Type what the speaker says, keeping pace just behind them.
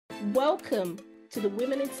Welcome to the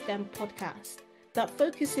Women in STEM podcast that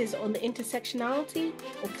focuses on the intersectionality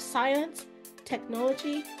of science,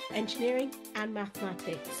 technology, engineering, and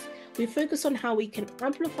mathematics. We focus on how we can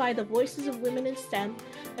amplify the voices of women in STEM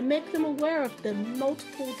and make them aware of the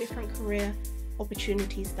multiple different career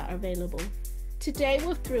opportunities that are available. Today,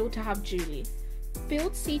 we're thrilled to have Julie,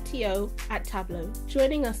 Field CTO at Tableau,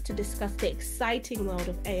 joining us to discuss the exciting world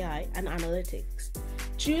of AI and analytics.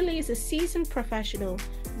 Julie is a seasoned professional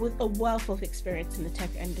with a wealth of experience in the tech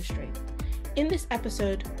industry. In this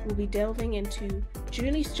episode, we'll be delving into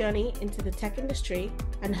Julie's journey into the tech industry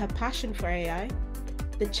and her passion for AI,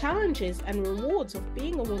 the challenges and rewards of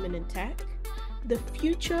being a woman in tech, the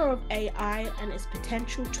future of AI and its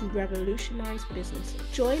potential to revolutionize business.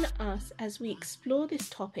 Join us as we explore this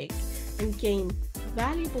topic and gain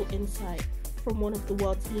valuable insight from one of the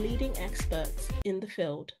world's leading experts in the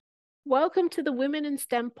field. Welcome to the Women in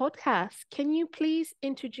STEM podcast. Can you please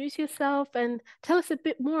introduce yourself and tell us a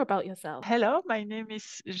bit more about yourself? Hello, my name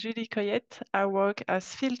is Julie Coyette. I work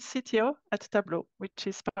as Field CTO at Tableau, which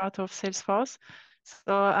is part of Salesforce.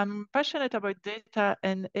 So I'm passionate about data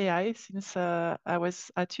and AI since I was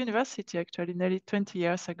at university actually nearly 20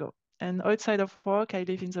 years ago. And outside of work, I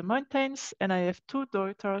live in the mountains and I have two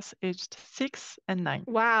daughters aged 6 and 9.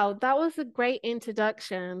 Wow, that was a great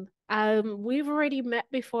introduction. We've already met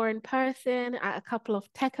before in person at a couple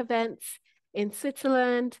of tech events in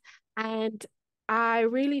Switzerland, and I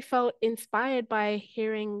really felt inspired by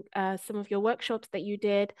hearing some of your workshops that you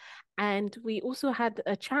did. And we also had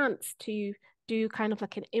a chance to do kind of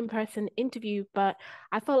like an in-person interview, but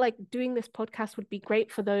I felt like doing this podcast would be great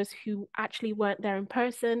for those who actually weren't there in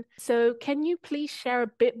person. So can you please share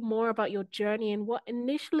a bit more about your journey and what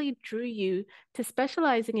initially drew you to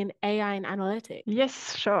specializing in AI and analytics?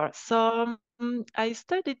 Yes, sure. So I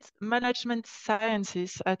studied management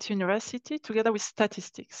sciences at university together with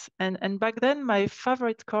statistics. And back then, my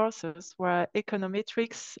favorite courses were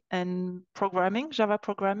econometrics and programming, Java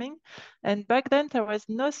programming. And back then, there was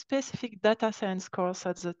no specific data science course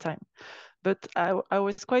at the time. But I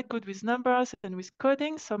was quite good with numbers and with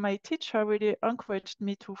coding. So my teacher really encouraged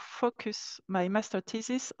me to focus my master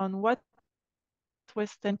thesis on what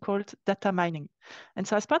was then called data mining. And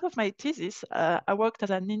so as part of my thesis, I worked as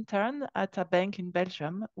an intern at a bank in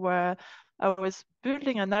Belgium where I was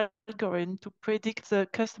building an algorithm to predict the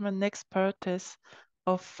customer next purchase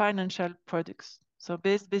of financial products. So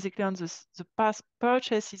based basically on the past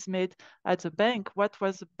purchases made at the bank, what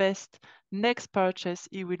was the best next purchase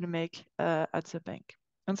he will make at the bank.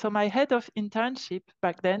 And so my head of internship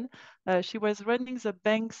back then, she was running the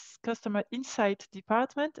bank's customer insight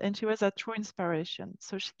department, and she was a true inspiration.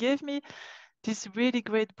 So she gave me this really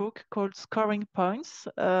great book called Scoring Points,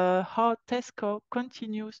 How Tesco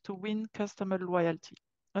Continues to Win Customer Loyalty.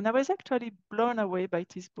 And I was actually blown away by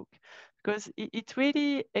this book because it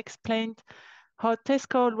really explained how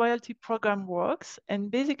Tesco loyalty program works and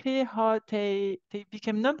basically how they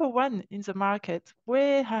became number one in the market,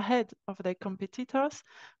 way ahead of their competitors,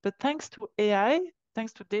 but thanks to AI,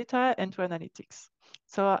 thanks to data and to analytics.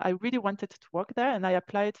 So I really wanted to work there and I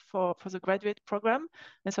applied for the graduate program.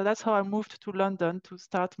 And so that's how I moved to London to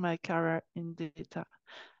start my career in data.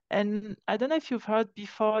 And I don't know if you've heard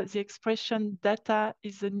before the expression data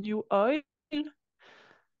is the new oil.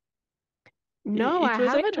 No, I It was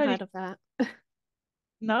haven't actually heard of that.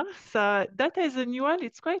 No, so data is a new one.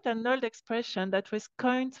 It's quite an old expression that was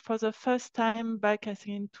coined for the first time back, I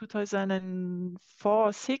think, in 2004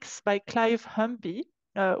 or 6 by Clive Humby,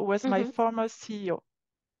 who was my former CEO.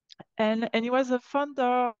 And he was a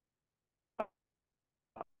founder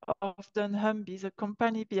of dunnhumby, the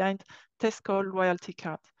company behind Tesco loyalty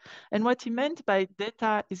card. And what he meant by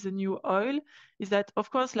data is the new oil is that,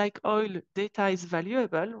 of course, like oil, data is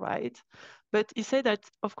valuable, right? But he said that,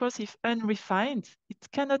 of course, if unrefined, it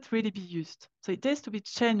cannot really be used. So it has to be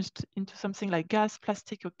changed into something like gas,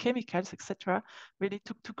 plastic, or chemicals, etc., really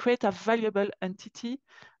to create a valuable entity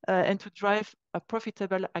and to drive a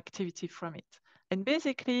profitable activity from it. And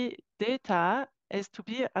basically, data is to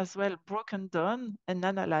be as well broken down and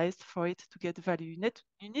analyzed for it to get value.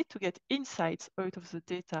 You need to get insights out of the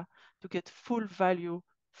data to get full value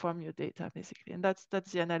from your data, basically. And that's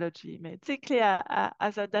the analogy he made. Basically,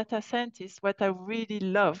 as a data scientist, what I really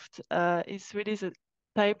loved is really the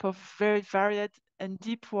type of very varied and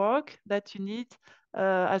deep work that you need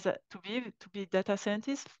to be data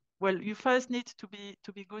scientist. Well, you first need to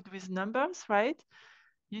be good with numbers, right?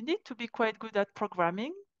 You need to be quite good at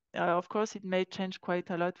programming. Of course, it may change quite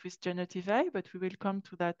a lot with generative AI, but we will come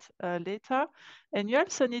to that later. And you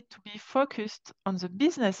also need to be focused on the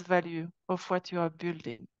business value of what you are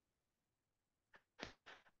building.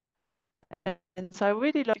 And so I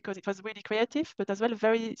really loved it because it was really creative, but as well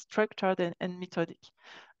very structured and methodic.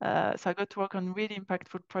 So I got to work on really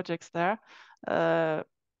impactful projects there,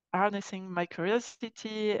 harnessing my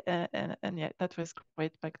curiosity, and yeah, that was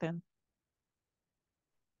great back then.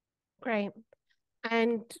 Great.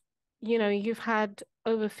 And you know, you've had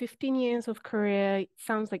over 15 years of career. It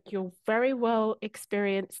sounds like you're very well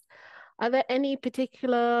experienced. Are there any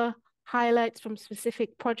particular highlights from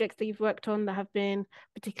specific projects that you've worked on that have been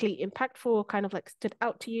particularly impactful or kind of like stood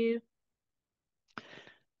out to you?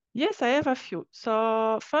 Yes, I have a few.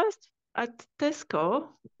 So first, at Tesco,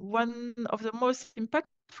 one of the most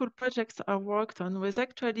impactful projects I worked on was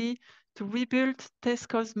actually to rebuild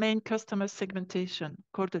Tesco's main customer segmentation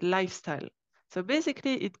called the lifestyle. So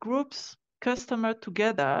basically, it groups customer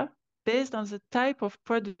together based on the type of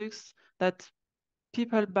products that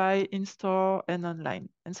people buy in store and online.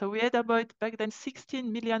 And so we had about back then 16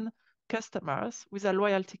 million customers with a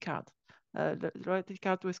loyalty card. The loyalty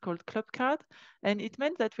card was called Club Card, and it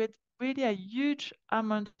meant that we had really a huge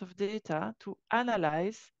amount of data to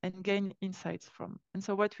analyze and gain insights from. And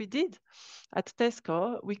so what we did at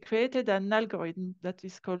Tesco, we created an algorithm that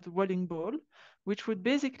is called Rolling Ball, which would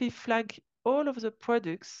basically flag all of the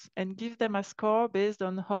products and give them a score based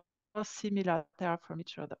on how similar they are from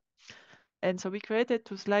each other. And so we created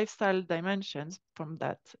those lifestyle dimensions from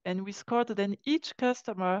that. And we scored then each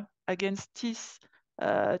customer against this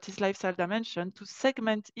lifestyle dimension to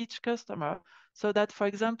segment each customer. So that, for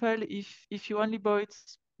example, if you only bought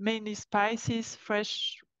mainly spices,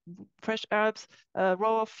 fresh herbs,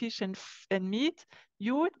 raw fish and meat,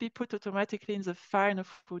 you would be put automatically in the finer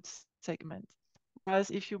foods segment.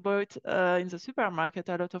 Whereas if you bought in the supermarket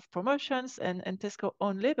a lot of promotions and Tesco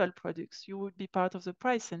own label products, you would be part of the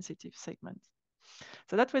price sensitive segment.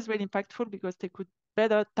 So that was really impactful because they could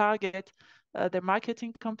better target their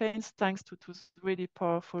marketing campaigns thanks to those really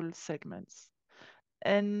powerful segments.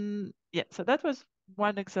 And yeah, so that was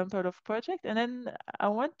one example of project. And then I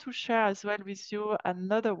want to share as well with you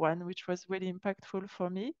another one, which was really impactful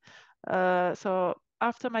for me. So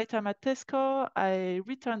after my time at Tesco, I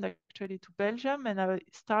returned actually to Belgium and I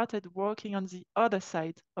started working on the other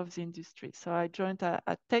side of the industry. So I joined a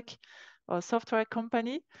tech or software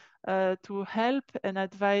company to help and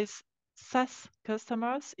advise SaaS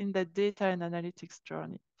customers in the data and analytics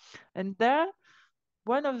journey. And there,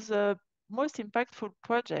 one of the most impactful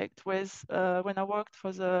project was when I worked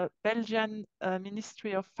for the Belgian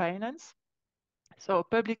Ministry of Finance, so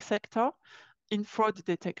public sector, in fraud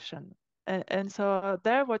detection. And so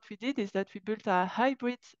there what we did is that we built a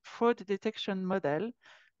hybrid fraud detection model,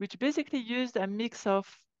 which basically used a mix of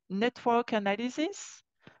network analysis,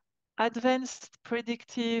 advanced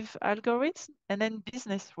predictive algorithms, and then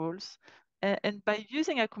business rules. And by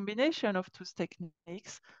using a combination of those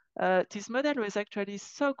techniques, this model was actually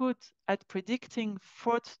so good at predicting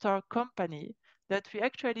fraudster company that we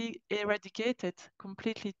actually eradicated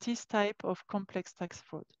completely this type of complex tax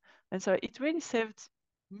fraud. And so it really saved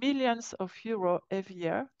millions of euros every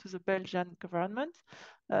year to the Belgian government.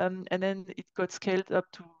 And then it got scaled up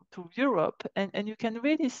to Europe. And you can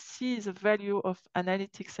really see the value of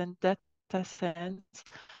analytics and data science.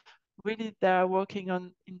 Really, they're working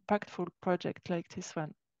on impactful projects like this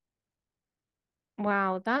one.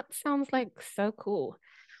 Wow, that sounds like so cool.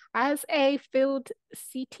 As a field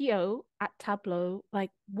CTO at Tableau,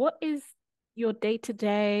 like what is your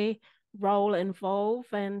day-to-day role involve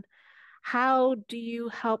and how do you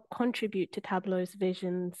help contribute to Tableau's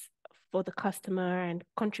visions for the customer and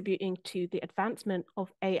contributing to the advancement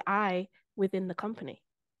of AI within the company?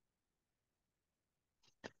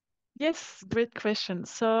 Yes, great question.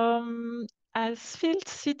 So, as Field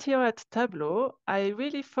CTO at Tableau, I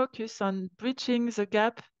really focus on bridging the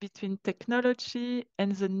gap between technology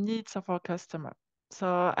and the needs of our customer.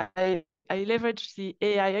 So, I leverage the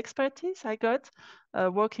AI expertise I got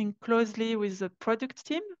working closely with the product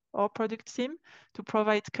team or product team to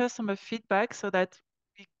provide customer feedback so that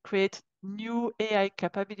we create new AI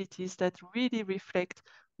capabilities that really reflect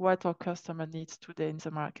what our customer needs today in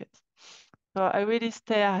the market. So I really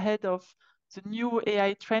stay ahead of the new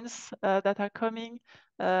AI trends that are coming.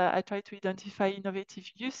 I try to identify innovative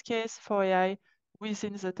use case for AI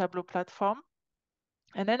within the Tableau platform.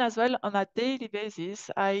 And then as well, on a daily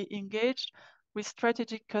basis, I engage with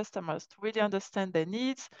strategic customers to really understand their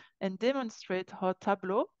needs and demonstrate how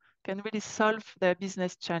Tableau can really solve their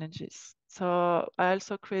business challenges. So I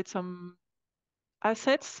also create some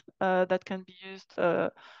assets that can be used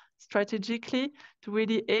strategically to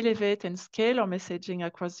really elevate and scale our messaging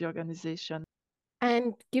across the organization.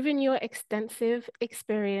 And given your extensive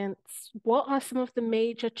experience, what are some of the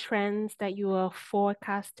major trends that you are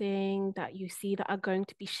forecasting that you see that are going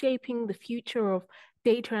to be shaping the future of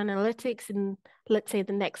data analytics in, let's say,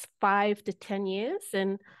 the next 5 to 10 years?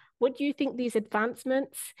 And what do you think these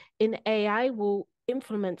advancements in AI will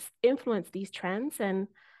influence these trends? And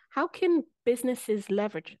how can businesses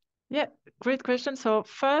leverage? Yeah, great question. So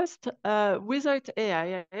first, without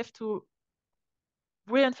AI, I have to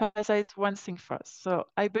re-emphasize one thing first. So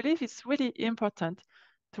I believe it's really important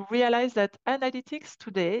to realize that analytics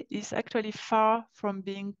today is actually far from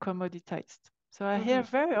being commoditized. So I hear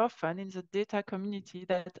very often in the data community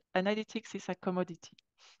that analytics is a commodity,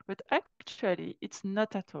 but actually it's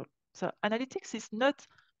not at all. So analytics is not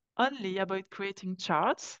only about creating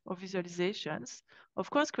charts or visualizations. Of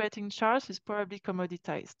course, creating charts is probably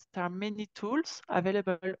commoditized. There are many tools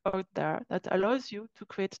available out there that allows you to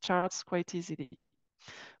create charts quite easily.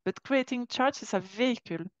 But creating charts is a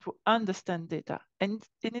vehicle to understand data. And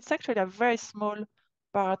it's actually a very small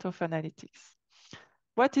part of analytics.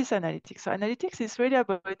 What is analytics? So analytics is really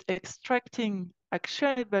about extracting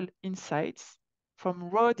actionable insights from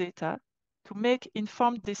raw data to make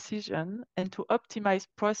informed decisions and to optimize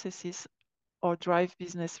processes or drive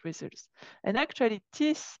business results. And actually,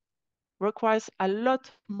 this requires a lot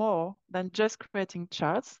more than just creating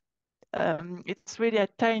charts. It's really a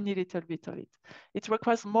tiny little bit of it. It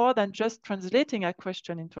requires more than just translating a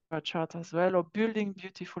question into a chart as well, or building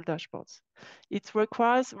beautiful dashboards. It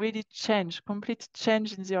requires really change, complete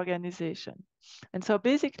change in the organization. And so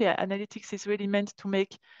basically, analytics is really meant to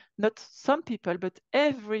make not some people, but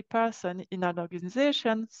every person in an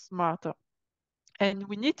organization smarter. And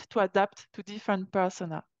we need to adapt to different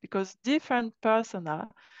persona because different persona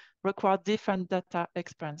require different data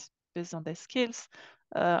experience based on their skills,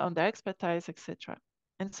 on their expertise, etc.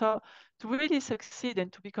 And so to really succeed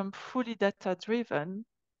and to become fully data-driven,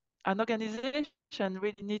 an organization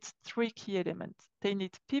really needs three key elements. They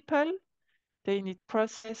need people, they need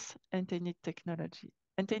process, and they need technology.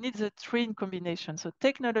 And they need the three in combination. So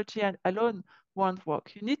technology alone won't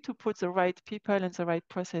work. You need to put the right people and the right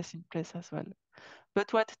process in place as well.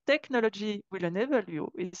 But what technology will enable you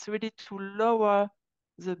is really to lower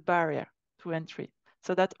the barrier to entry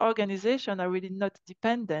so that organizations are really not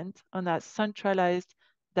dependent on a centralized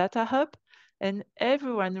data hub and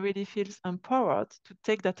everyone really feels empowered to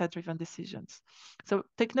take data-driven decisions. So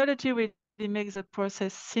technology really makes the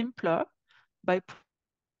process simpler by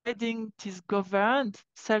providing this governed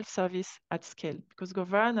self-service at scale, because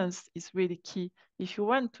governance is really key if you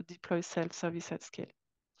want to deploy self-service at scale.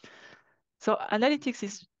 So analytics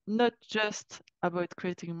is not just about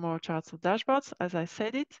creating more charts or dashboards, as I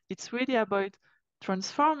said it. It's really about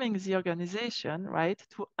transforming the organization, right,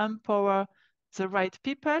 to empower the right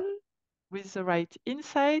people with the right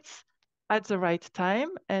insights at the right time.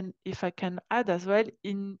 And if I can add as well,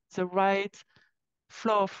 in the right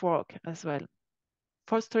flow of work as well.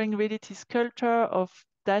 Fostering really this culture of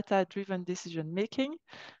data-driven decision-making.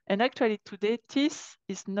 And actually today, this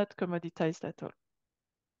is not commoditized at all.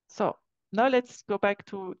 So now let's go back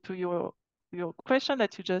to your question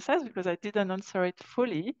that you just asked, because I didn't answer it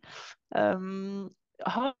fully.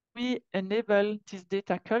 How do we enable this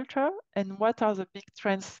data culture and what are the big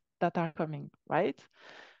trends that are coming, right?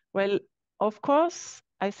 Well, of course,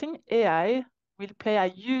 I think AI will play a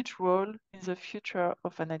huge role in the future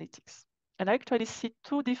of analytics. And I actually see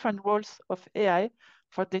two different roles of AI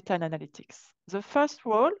for data and analytics. The first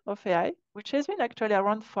role of AI, which has been actually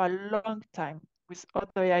around for a long time, with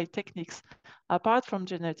other AI techniques, apart from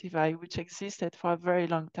generative AI, which existed for a very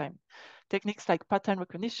long time. Techniques like pattern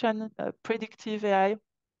recognition, predictive AI.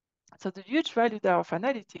 So the huge value there of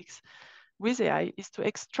analytics with AI is to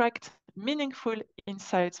extract meaningful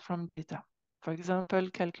insights from data. For example,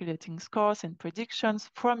 calculating scores and predictions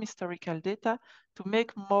from historical data to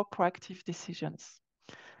make more proactive decisions.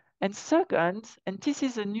 And second, and this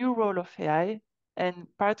is a new role of AI, and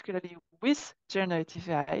particularly with generative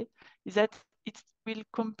AI, is that it will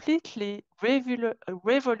completely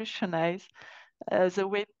revolutionize the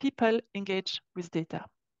way people engage with data,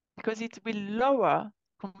 because it will lower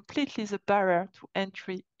completely the barrier to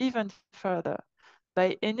entry even further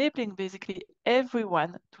by enabling basically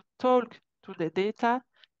everyone to talk to the data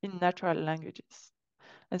in natural languages.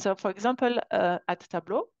 And so, for example, at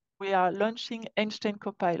Tableau, we are launching Einstein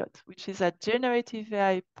Copilot, which is a generative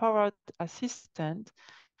AI-powered assistant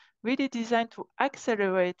really designed to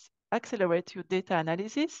accelerate your data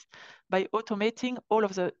analysis by automating all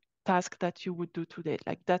of the tasks that you would do today,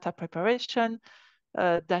 like data preparation,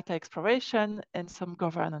 data exploration, and some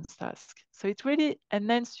governance tasks. So it really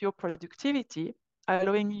enhances your productivity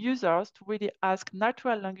allowing users to really ask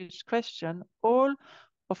natural language questions, all,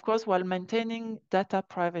 of course, while maintaining data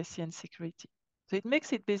privacy and security. So it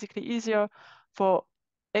makes it basically easier for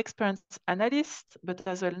experienced analysts, but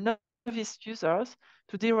as well novice users,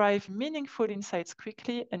 to derive meaningful insights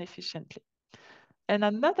quickly and efficiently. And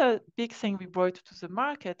another big thing we brought to the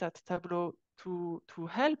market at Tableau to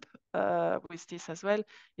help with this as well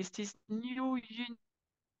is this new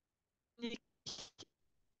unique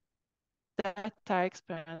data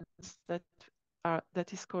experience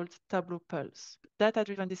that is called Tableau Pulse,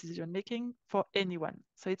 data-driven decision making for anyone.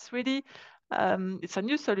 So it's really it's a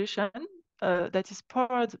new solution that is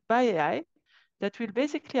powered by AI that will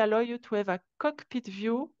basically allow you to have a cockpit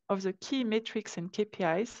view of the key metrics and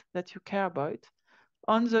KPIs that you care about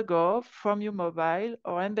on the go from your mobile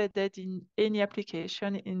or embedded in any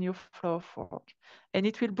application in your flow of work. And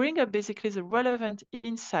it will bring up basically the relevant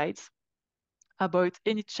insights about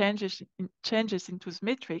any changes into those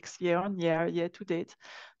metrics year on year, year to date,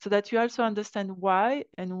 so that you also understand why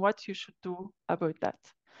and what you should do about that.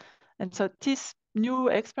 And so this new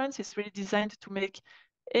experience is really designed to make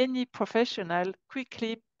any professional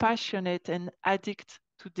quickly passionate and addict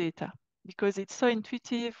to data, because it's so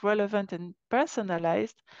intuitive, relevant, and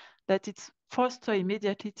personalized that it's foster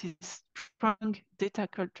immediately this strong data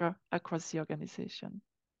culture across the organization.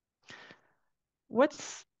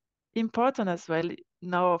 What's important as well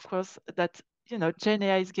now, of course, that Gen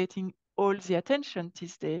AI is getting all the attention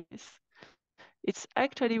these days. It's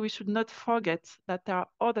actually, we should not forget that there are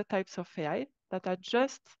other types of AI that are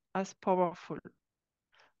just as powerful,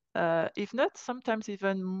 if not sometimes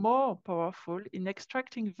even more powerful in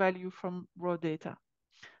extracting value from raw data.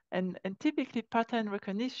 And typically pattern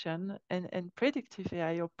recognition and predictive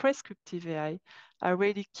AI or prescriptive AI are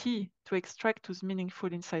really key to extract those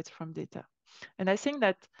meaningful insights from data. And I think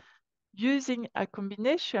that using a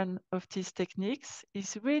combination of these techniques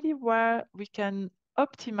is really where we can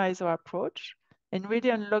optimize our approach and really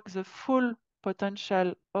unlock the full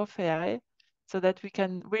potential of AI so that we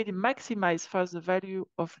can really maximize first the value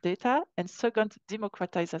of data and second,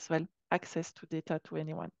 democratize as well access to data to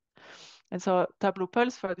anyone. And so Tableau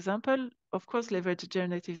Pulse, for example, of course, leverage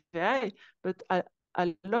generative AI, but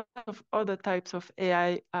a lot of other types of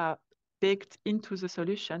AI are baked into the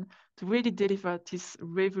solution to really deliver this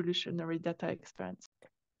revolutionary data experience.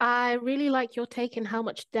 I really like your take and how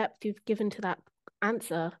much depth you've given to that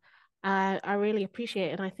answer. I really appreciate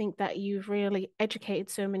it. And I think that you've really educated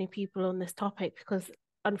so many people on this topic, because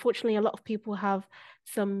unfortunately, a lot of people have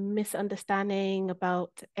some misunderstanding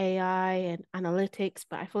about AI and analytics,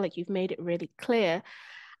 but I feel like you've made it really clear.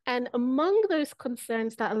 And among those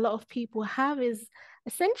concerns that a lot of people have is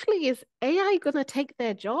essentially, is AI going to take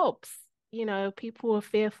their jobs? People are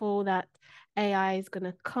fearful that AI is going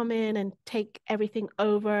to come in and take everything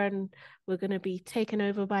over and we're going to be taken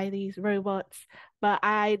over by these robots. But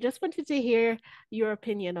I just wanted to hear your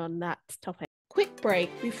opinion on that topic. Quick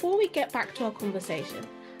break before we get back to our conversation.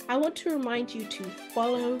 I want to remind you to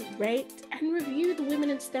follow, rate, and review the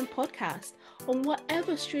Women in STEM podcast on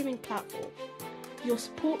whatever streaming platform. Your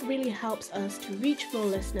support really helps us to reach more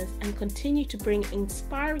listeners and continue to bring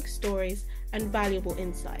inspiring stories and valuable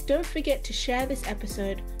insight. Don't forget to share this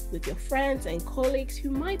episode with your friends and colleagues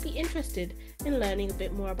who might be interested in learning a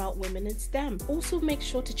bit more about women in STEM. Also, make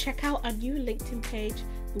sure to check out our new LinkedIn page,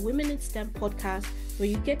 the Women in STEM podcast, where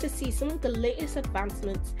you get to see some of the latest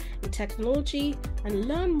advancements in technology and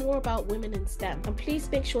learn more about women in STEM. And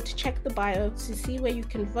please make sure to check the bio to see where you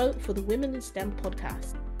can vote for the Women in STEM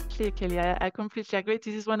podcast. Kelly, I completely agree.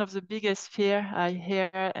 This is one of the biggest fears I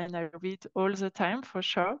hear and I read all the time, for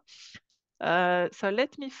sure. So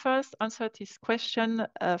let me first answer this question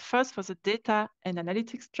first for the data and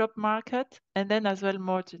analytics job market, and then as well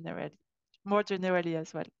more generally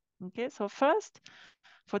as well. Okay, so first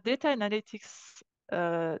for data analytics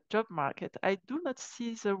job market, I do not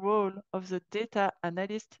see the role of the data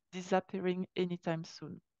analyst disappearing anytime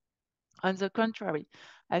soon. On the contrary,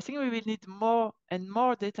 I think we will need more and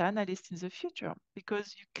more data analysts in the future,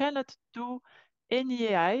 because you cannot do any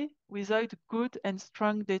AI without good and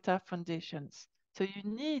strong data foundations. So you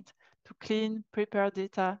need to clean, prepare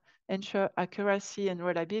data, ensure accuracy and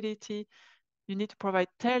reliability. You need to provide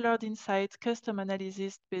tailored insights, custom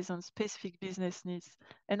analysis based on specific business needs.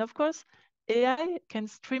 And of course, AI can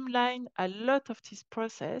streamline a lot of this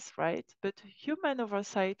process, right? But human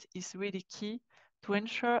oversight is really key to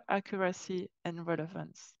ensure accuracy and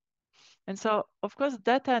relevance. And so, of course,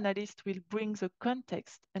 data analysts will bring the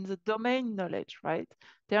context and the domain knowledge, right?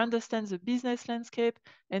 They understand the business landscape,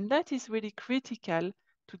 and that is really critical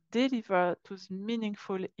to deliver those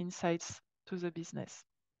meaningful insights to the business.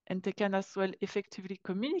 and they can as well effectively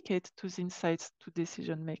communicate those insights to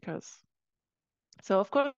decision makers. So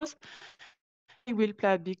of course, it will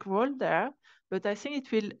play a big role there, but I think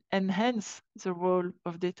it will enhance the role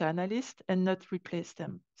of data analysts and not replace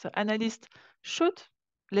them. So analysts should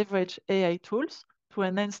leverage AI tools to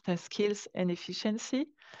enhance their skills and efficiency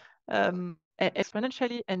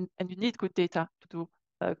exponentially, and you need good data to do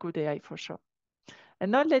good AI for sure.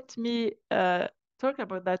 And now let me talk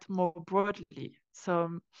about that more broadly.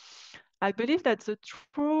 So I believe that the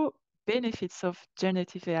true benefits of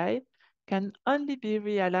generative AI can only be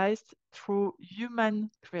realized through human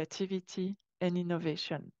creativity and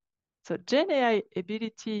innovation. So Gen AI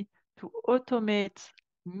ability to automate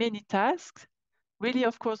many tasks really,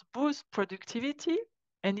 of course, boosts productivity,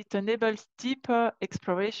 and it enables deeper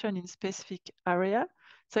exploration in specific area.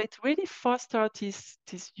 So it really fosters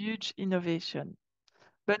this huge innovation.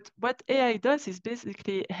 But what AI does is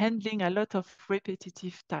basically handling a lot of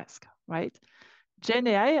repetitive tasks, right? Gen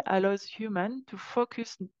AI allows humans to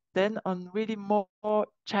focus then on really more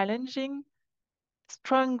challenging,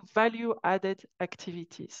 strong value-added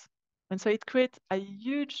activities. And so it creates a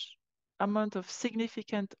huge amount of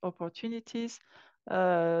significant opportunities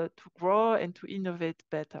to grow and to innovate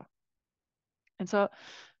better. And so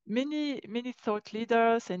many thought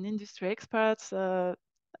leaders and industry experts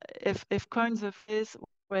have coined the phrase,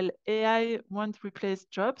 well, AI won't replace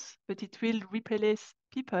jobs, but it will replace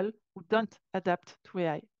people who don't adapt to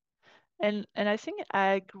AI. And I think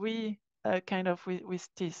I agree kind of with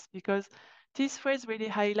this, because this phrase really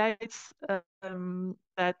highlights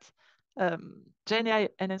that Gen AI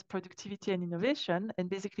enhances productivity and innovation, and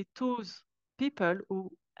basically those people who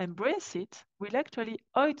embrace it will actually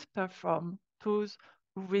outperform those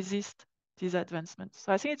who resist these advancements.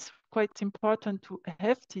 So I think it's quite important to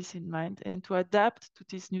have this in mind and to adapt to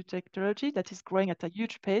this new technology that is growing at a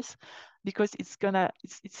huge pace, because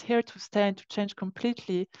it's here to stay and to change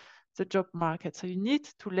completely the job market. So you need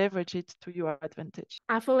to leverage it to your advantage.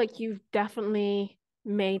 I feel like you've definitely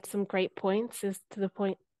made some great points as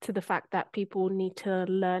to the fact that people need to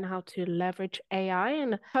learn how to leverage AI,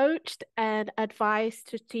 and coached and advised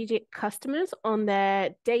strategic customers on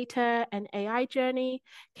their data and AI journey.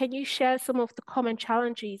 Can you share some of the common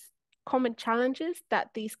challenges that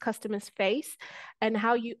these customers face, and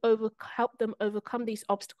how you help them overcome these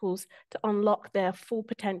obstacles to unlock their full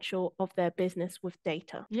potential of their business with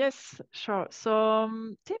data? Yes, sure.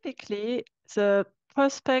 So typically the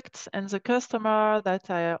prospects and the customer that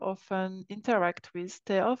I often interact with,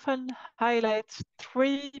 they often highlight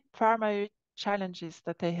three primary challenges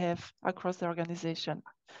that they have across the organization.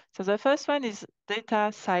 So the first one is data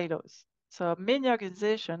silos. So many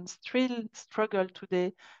organizations still struggle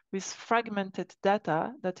today with fragmented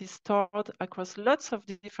data that is stored across lots of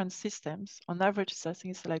different systems. On average, I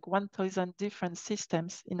think it's like 1,000 different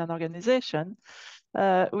systems in an organization,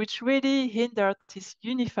 which really hinder this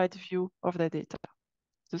unified view of the data.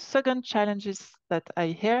 The second challenges that I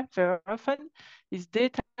hear very often is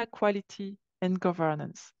data quality and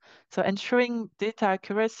governance. So ensuring data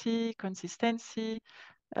accuracy, consistency,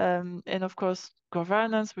 and of course,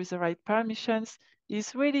 governance with the right permissions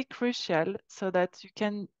is really crucial, so that you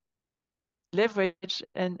can leverage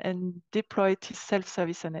and deploy this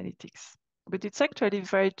self-service analytics. But it's actually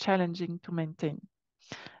very challenging to maintain.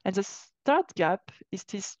 And the third gap is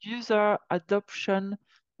this user adoption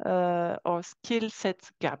or skill set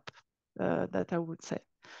gap that I would say.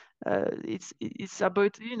 It's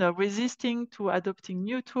about resisting to adopting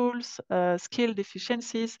new tools, skill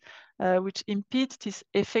deficiencies, which impede this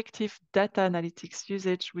effective data analytics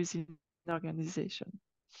usage within the organization.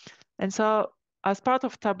 And so, as part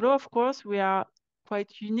of Tableau, of course, we are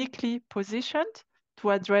quite uniquely positioned to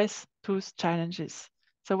address those challenges.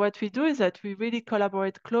 So what we do is that we really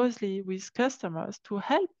collaborate closely with customers to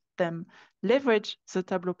help them leverage the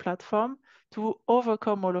Tableau platform to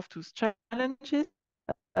overcome all of those challenges,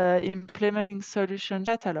 implementing solution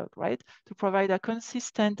catalog, right? To provide a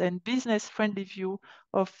consistent and business-friendly view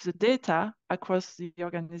of the data across the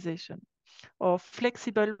organization, or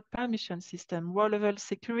flexible permission system, row-level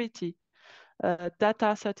security,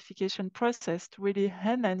 data certification process to really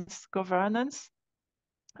enhance governance.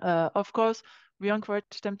 Of course, we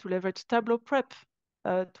encourage them to leverage Tableau Prep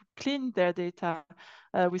to clean their data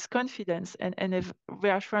with confidence and have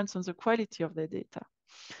reassurance on the quality of their data.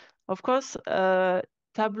 Of course,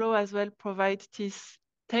 Tableau as well provides this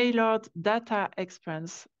tailored data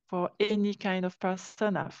experience for any kind of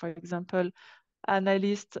persona. For example,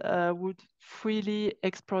 analysts would freely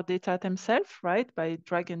explore data themselves, right, by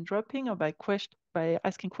drag and dropping or by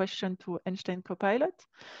asking questions to Einstein Copilot.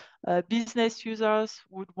 Business users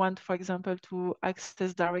would want, for example, to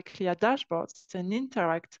access directly at dashboards and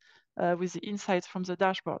interact with the insights from the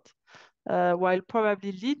dashboard. While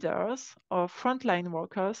probably leaders or frontline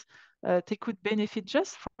workers, they could benefit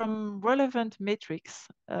just from relevant metrics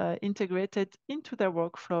integrated into their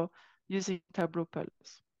workflow using Tableau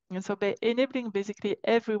Pulse. And so by enabling basically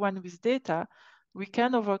everyone with data, we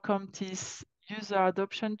can overcome this user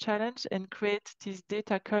adoption challenge and create this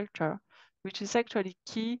data culture, which is actually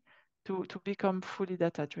key to become fully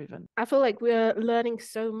data-driven. I feel like we're learning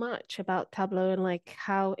so much about Tableau and like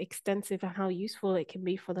how extensive and how useful it can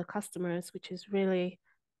be for the customers, which is really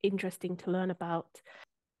interesting to learn about.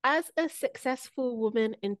 As a successful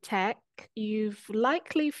woman in tech, you've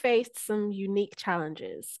likely faced some unique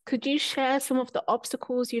challenges. Could you share some of the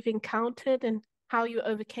obstacles you've encountered and how you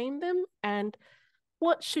overcame them? And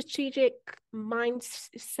what strategic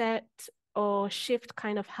mindset or shift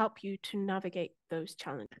kind of help you to navigate those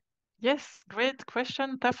challenges? Yes, great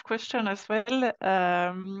question, tough question as well.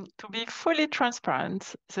 To be fully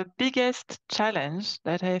transparent, the biggest challenge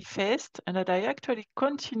that I faced and that I actually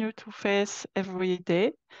continue to face every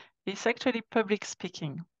day is actually public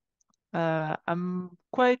speaking. I'm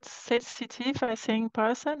quite sensitive, I think,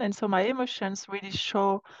 person, and so my emotions really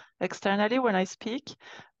show externally when I speak,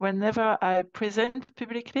 whenever I present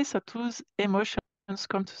publicly, so those emotions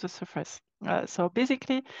come to the surface. So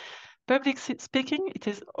basically, public speaking, it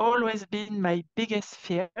has always been my biggest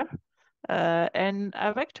fear. And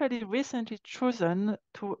I've actually recently chosen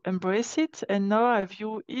to embrace it. And now I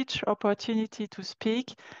view each opportunity to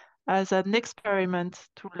speak as an experiment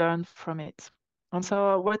to learn from it. And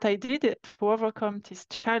so what I did to overcome this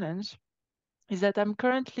challenge is that I'm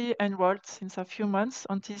currently enrolled since a few months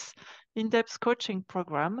on this in-depth coaching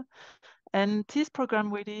program. And this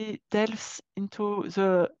program really delves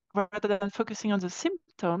into rather than focusing on the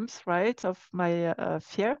symptoms, right, of my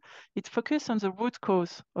fear, it focuses on the root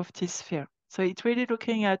cause of this fear. So it's really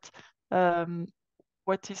looking at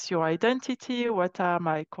what is your identity, what are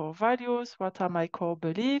my core values, what are my core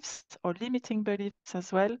beliefs or limiting beliefs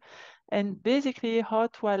as well, and basically how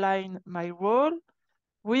to align my role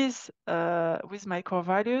with my core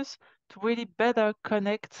values to really better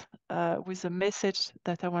connect with the message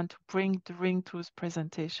that I want to bring during those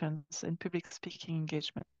presentations and public speaking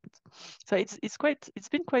engagement. So it's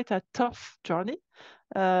been quite a tough journey,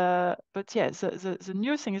 but yeah, the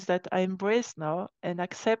new thing is that I embrace now and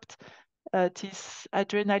accept this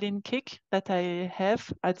adrenaline kick that I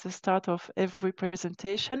have at the start of every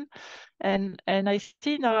presentation, and I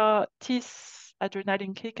see now this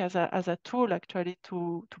adrenaline kick as a tool actually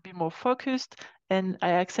to be more focused, and I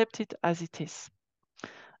accept it as it is.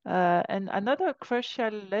 And another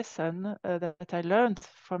crucial lesson that I learned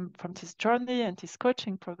from this journey and this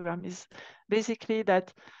coaching program is basically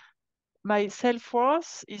that my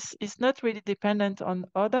self-worth is not really dependent on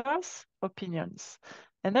others' opinions.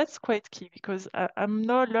 And that's quite key because I'm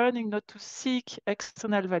now learning not to seek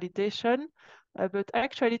external validation, but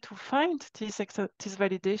actually to find this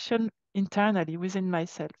validation internally within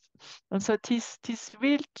myself. And so this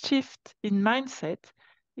real shift in mindset,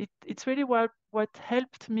 it's really what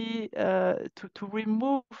helped me to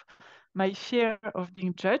remove my fear of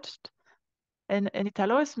being judged, and it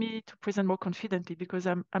allows me to present more confidently because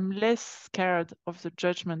I'm less scared of the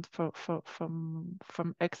judgment from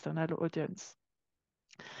external audience.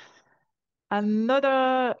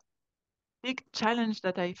 Another big challenge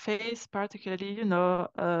that I face, particularly,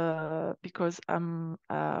 because I'm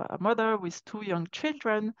a mother with 2 young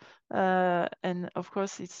children, and of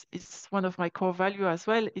course, it's one of my core values as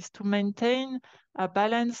well, is to maintain a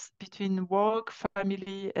balance between work,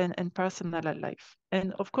 family, and personal life.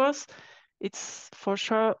 And of course, it's for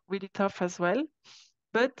sure really tough as well,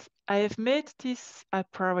 but I have made this a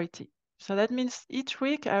priority. So that means each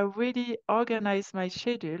week I really organize my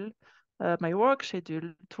schedule, my work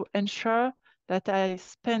schedule, to ensure that I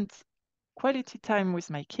spend quality time with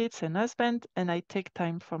my kids and husband, and I take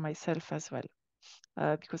time for myself as well.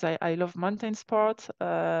 Because I love mountain sport.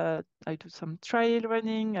 I do some trail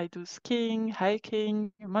running, I do skiing,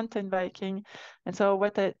 hiking, mountain biking. And so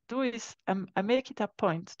what I do is I make it a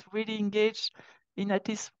point to really engage in at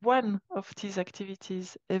least one of these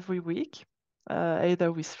activities every week,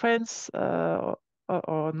 either with friends or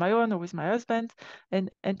on my own or with my husband. And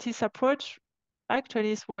this approach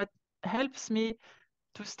actually is what helps me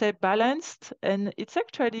to stay balanced. And it's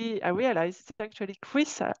actually, I realize it's actually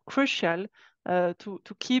crucial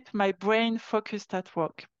to keep my brain focused at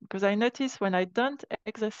work, because I notice when I don't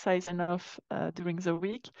exercise enough during the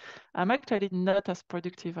week, I'm actually not as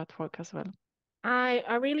productive at work as well.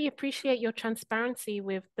 I really appreciate your transparency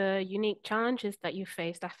with the unique challenges that you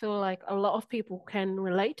faced. I feel like a lot of people can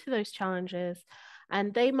relate to those challenges,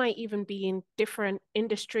 and they might even be in different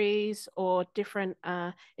industries or different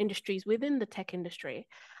industries within the tech industry.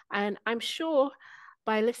 And I'm sure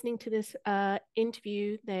by listening to this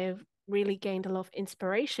interview, they've really gained a lot of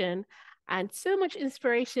inspiration, and so much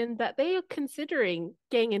inspiration that they are considering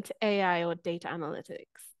getting into AI or data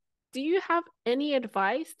analytics. Do you have any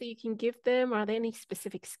advice that you can give them? Are there any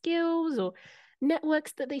specific skills or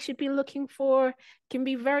networks that they should be looking for? It can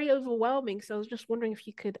be very overwhelming. So I was just wondering if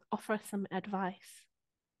you could offer some advice.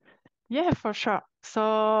 Yeah, for sure.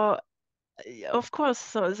 So of course,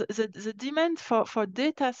 so the demand for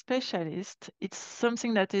data specialists, it's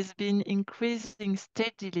something that has been increasing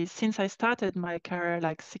steadily since I started my career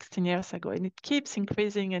like 16 years ago, and it keeps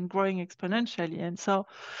increasing and growing exponentially. And so,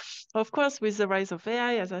 of course, with the rise of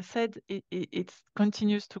AI, as I said, it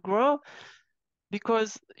continues to grow,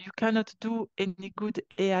 because you cannot do any good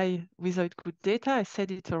AI without good data. I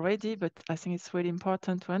said it already, but I think it's really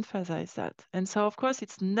important to emphasize that. And so, of course,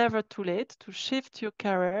 it's never too late to shift your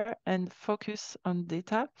career and focus on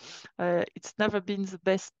data. It's never been the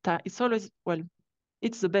best time. It's always, well,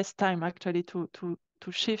 it's the best time actually to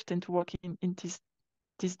shift and to work in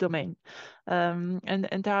this domain. And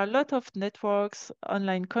there are a lot of networks,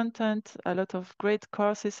 online content, a lot of great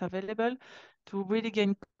courses available to really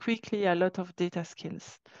gain quickly a lot of data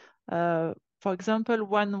skills. For example,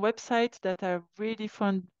 one website that I really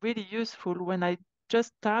found really useful when I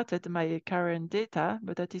just started my career in data,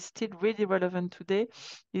 but that is still really relevant today,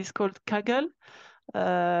 is called Kaggle.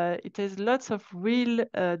 It has lots of real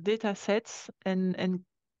data sets and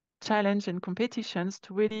challenge and competitions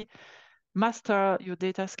to really master your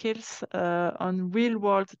data skills on real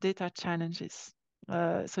world data challenges.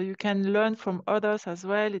 So you can learn from others as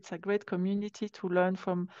well. It's a great community to learn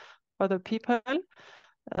from other people.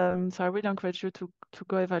 So I really encourage you to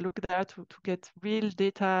go have a look there to get real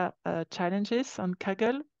data challenges on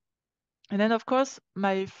Kaggle. And then, of course,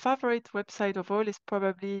 my favorite website of all is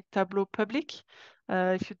probably Tableau Public.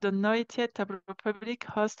 If you don't know it yet, Tableau Public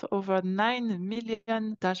hosts over 9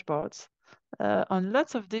 million dashboards on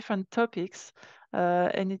lots of different topics,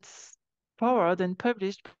 and it's powered and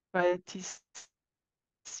published by this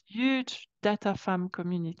huge data farm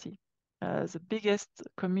community, the biggest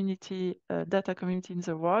community, data community in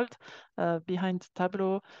the world, behind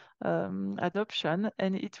Tableau adoption.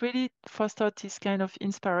 And it really fostered this kind of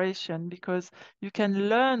inspiration, because you can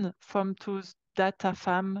learn from those data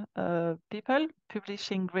farm people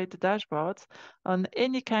publishing great dashboards on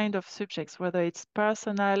any kind of subjects, whether it's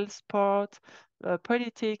personal, sport,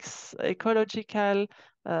 politics, ecological,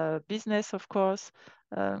 business, of course.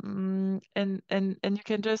 And you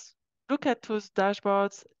can just look at those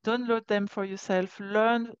dashboards, download them for yourself,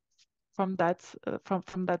 learn from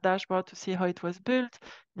that dashboard to see how it was built,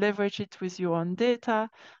 leverage it with your own data.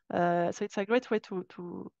 So it's a great way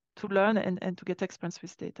to learn and to get experience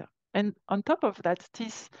with data. And on top of that,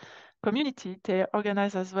 this community, they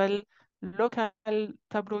organize as well local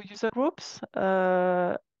Tableau user groups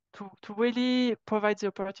to really provide the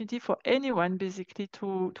opportunity for anyone basically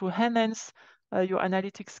to enhance your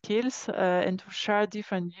analytics skills and to share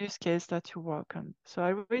different use cases that you work on. So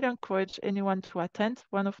I really encourage anyone to attend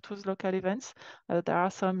one of those local events. There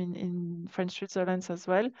are some in French Switzerland as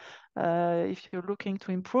well. If you're looking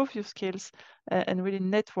to improve your skills and really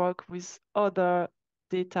network with other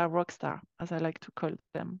data rockstar, as I like to call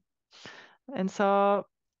them. And so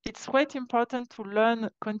it's quite important to learn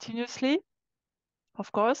continuously,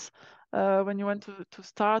 of course, when you want to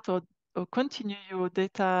start or continue your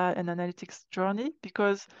data and analytics journey,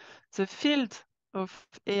 because the field of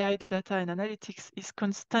AI data and analytics is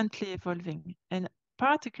constantly evolving. And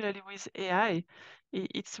particularly with AI,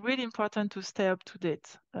 it's really important to stay up to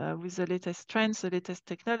date with the latest trends, the latest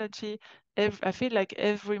technology. I feel like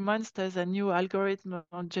every month there's a new algorithm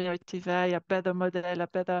on generative AI, a better model, a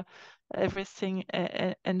better everything,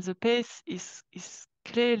 and the pace is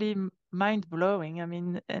clearly mind blowing. I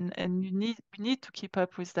mean, and we need to keep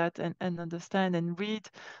up with that and understand and read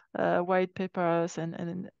white papers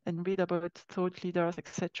and read about thought leaders,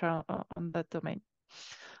 etc. on that domain.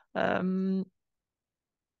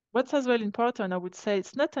 What's as well important, I would say,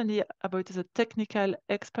 it's not only about the technical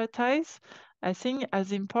expertise. I think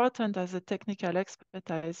as important as the technical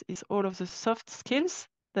expertise is all of the soft skills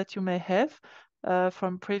that you may have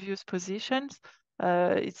from previous positions.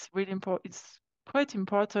 It's really important. It's quite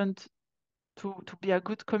important to be a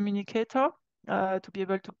good communicator, to be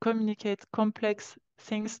able to communicate complex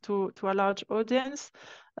things to a large audience.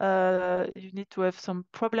 You need to have some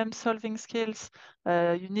problem-solving skills.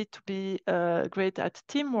 You need to be great at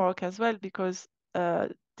teamwork as well, because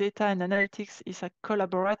data and analytics is a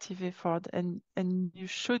collaborative effort, and you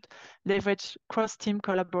should leverage cross-team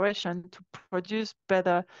collaboration to produce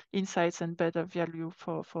better insights and better value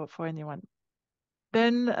for anyone.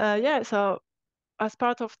 Then, so as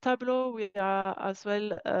part of Tableau, we are as well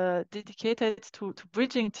dedicated to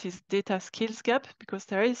bridging this data skills gap, because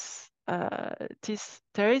there is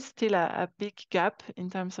still a big gap in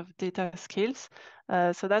terms of data skills.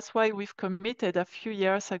 So that's why we've committed a few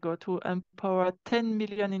years ago to empower 10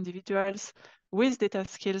 million individuals with data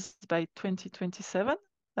skills by 2027.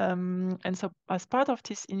 And so as part of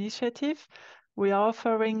this initiative, we are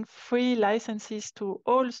offering free licenses to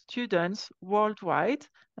all students worldwide.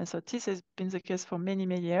 And so this has been the case for many,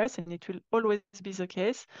 many years, and it will always be the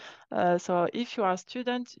case. So if you are a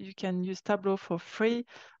student, you can use Tableau for free.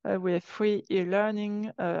 We have free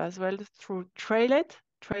e-learning as well through Trailhead.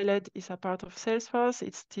 Trailhead is a part of Salesforce.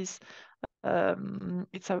 It's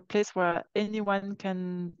a place where anyone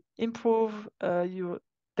can improve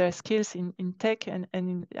their skills in tech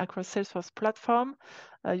and across Salesforce platform.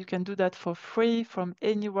 You can do that for free from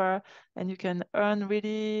anywhere, and you can earn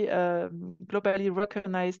really globally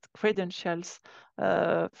recognized credentials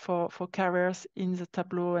for careers in the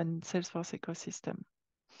Tableau and Salesforce ecosystem.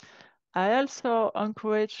 I also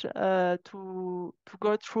encourage to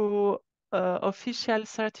go through official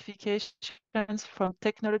certifications from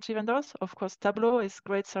technology vendors. Of course, Tableau is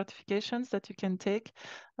great certifications that you can take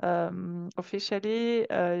officially,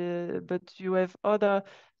 but you have other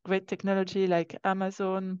great technology like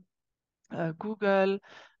Amazon, Google,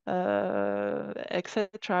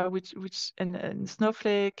 etc., which and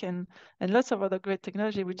Snowflake and lots of other great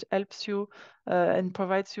technology which helps you and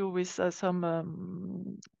provides you with some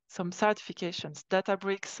certifications.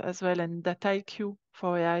 Databricks as well and Dataiku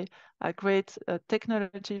for AI are great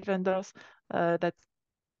technology vendors that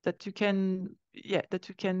you can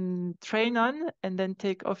train on and then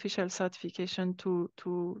take official certification to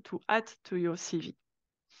add to your CV.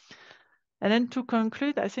 And then to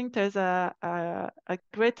conclude, I think there's a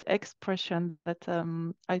great expression that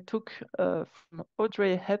I took from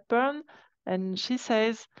Audrey Hepburn, and she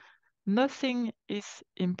says, "Nothing is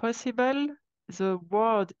impossible. The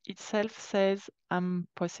word itself says I'm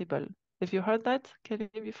possible." Have you heard that, Kelly,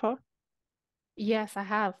 before? Yes, I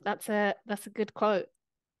have. That's a good quote.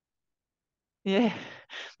 Yeah,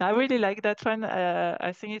 I really like that one.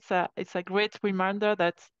 I think it's a great reminder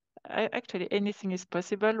that actually anything is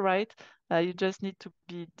possible, right? You just need to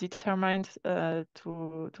be determined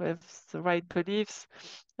to have the right beliefs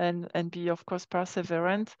and be, of course,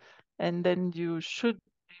 perseverant, and then you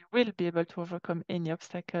will be able to overcome any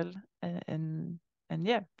obstacle and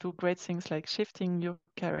yeah, do great things like shifting your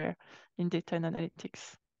career in data and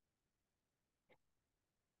analytics.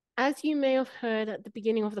 As you may have heard at the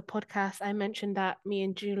beginning of the podcast, I mentioned that me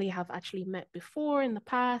and Julie have actually met before in the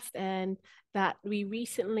past, and that we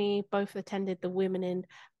recently both attended the Women in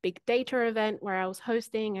Big Data event where I was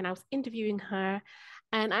hosting and I was interviewing her.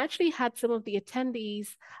 And I actually had some of the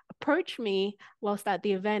attendees approach me whilst at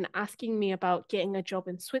the event asking me about getting a job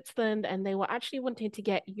in Switzerland. And they were actually wanting to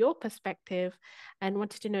get your perspective and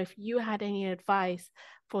wanted to know if you had any advice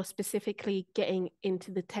for specifically getting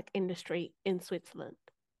into the tech industry in Switzerland.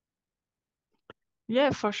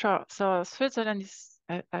 Yeah, for sure. So Switzerland is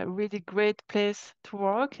a really great place to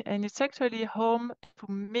work, and it's actually home to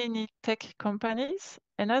many tech companies.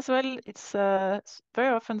 And as well, it's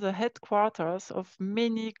very often the headquarters of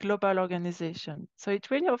many global organizations. So it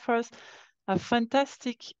really offers a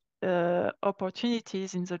fantastic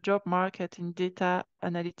opportunities in the job market in data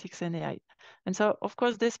analytics and AI. And so, of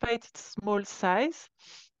course, despite its small size,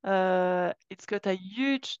 it's got a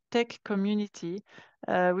huge tech community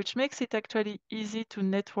which makes it actually easy to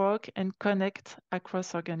network and connect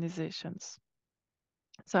across organizations.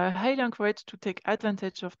 So I highly encourage to take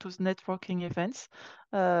advantage of those networking events.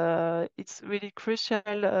 It's really crucial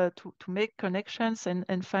to make connections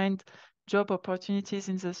and find job opportunities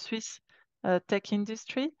in the Swiss tech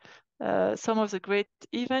industry. Some of the great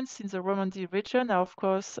events in the Romandy region are, of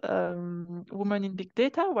course, Women in Big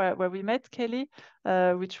Data, where we met Kelly,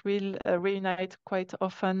 which will reunite quite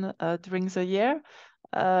often during the year.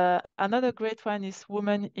 Another great one is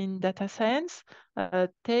Women in Data Science.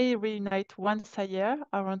 They reunite once a year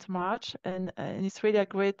around March, and it's really a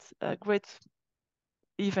great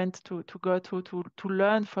event to go to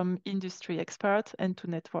learn from industry experts and to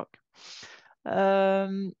network. I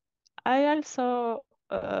also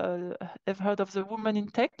have heard of the Women in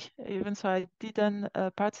Tech, even so I didn't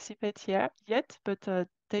participate here yet, but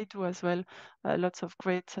they do as well lots of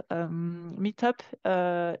great meetup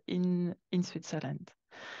in Switzerland.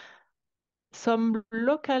 Some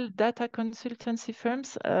local data consultancy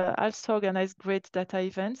firms also organize great data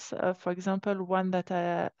events. For example, one that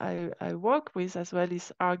I work with as well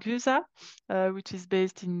is Argusa, which is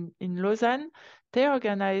based in Lausanne. They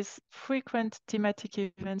organize frequent thematic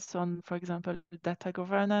events on, for example, data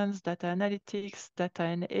governance, data analytics, data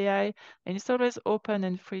and AI, and it's always open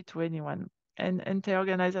and free to anyone. And they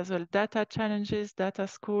organize as well data challenges, data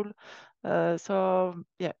school. So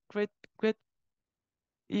yeah, great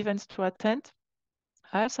events to attend.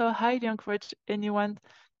 I also highly encourage anyone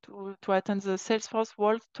to attend the Salesforce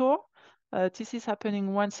World Tour. This is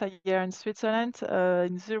happening once a year in Switzerland,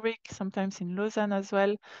 in Zurich, sometimes in Lausanne as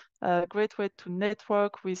well. A great way to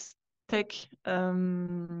network with tech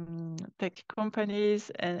companies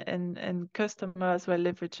and customers as well,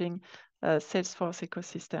 leveraging Salesforce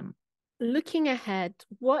ecosystem. Looking ahead,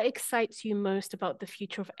 what excites you most about the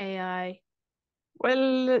future of AI?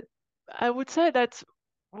 Well, I would say that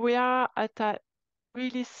we are at a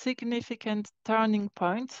really significant turning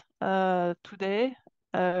point today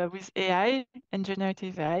with AI and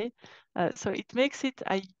generative AI. So it makes it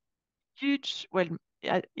a huge,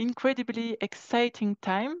 incredibly exciting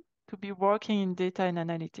time to be working in data and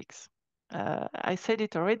analytics. I said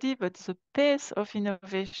it already, but the pace of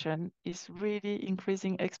innovation is really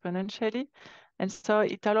increasing exponentially. And so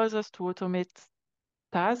it allows us to automate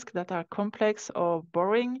tasks that are complex or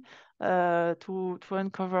boring, to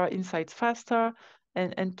uncover insights faster,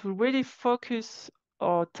 and to really focus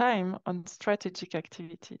our time on strategic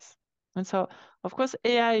activities. And so, of course,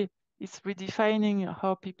 AI is redefining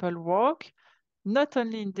how people work, not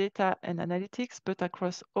only in data and analytics, but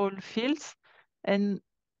across all fields, and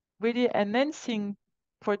really enhancing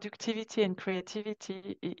productivity and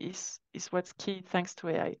creativity is what's key thanks to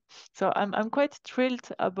AI. So I'm quite thrilled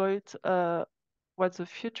about what the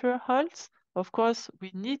future holds. Of course,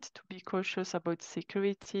 we need to be cautious about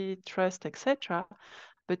security, trust, etc.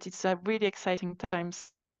 But it's a really exciting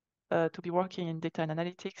times to be working in data and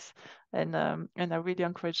analytics, and I really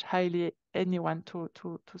encourage highly anyone to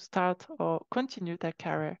start or continue their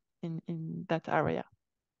career in that area.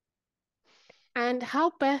 And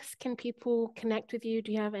how best can people connect with you?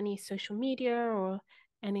 Do you have any social media or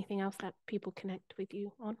anything else that people connect with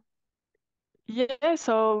you on? Yeah,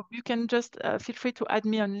 so you can just feel free to add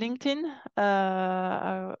me on LinkedIn.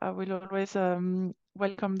 I will always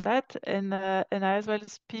welcome that. And I as well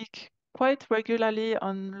speak quite regularly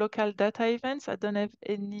on local data events. I don't have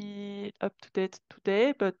any up-to-date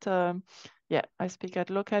today, but yeah, I speak at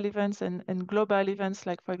local events and global events,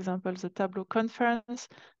 like, for example, the Tableau conference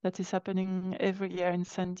that is happening every year in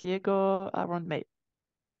San Diego around May.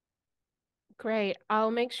 Great.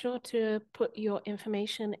 I'll make sure to put your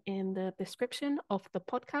information in the description of the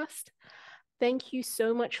podcast. Thank you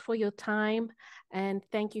so much for your time, and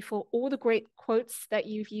thank you for all the great quotes that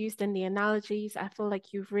you've used and the analogies. I feel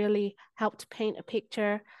like you've really helped paint a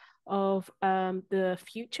picture of the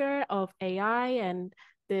future of AI and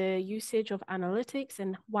the usage of analytics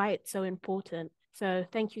and why it's so important. So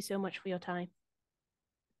thank you so much for your time.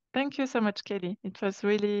 Thank you so much, Kelly. It was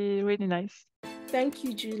really, really nice. Thank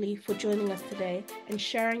you, Julie, for joining us today and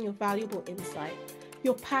sharing your valuable insight.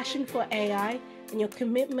 Your passion for AI and your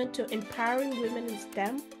commitment to empowering women in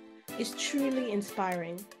STEM is truly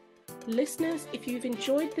inspiring. Listeners, if you've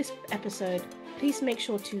enjoyed this episode, please make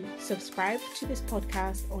sure to subscribe to this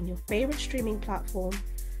podcast on your favorite streaming platform,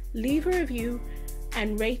 leave a review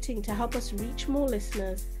and rating to help us reach more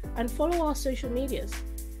listeners, and follow our social medias,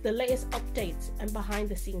 the latest updates and behind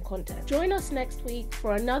the scene content. Join us next week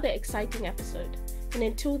for another exciting episode. And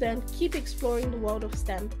until then, keep exploring the world of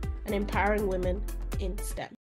STEM and empowering women in STEM.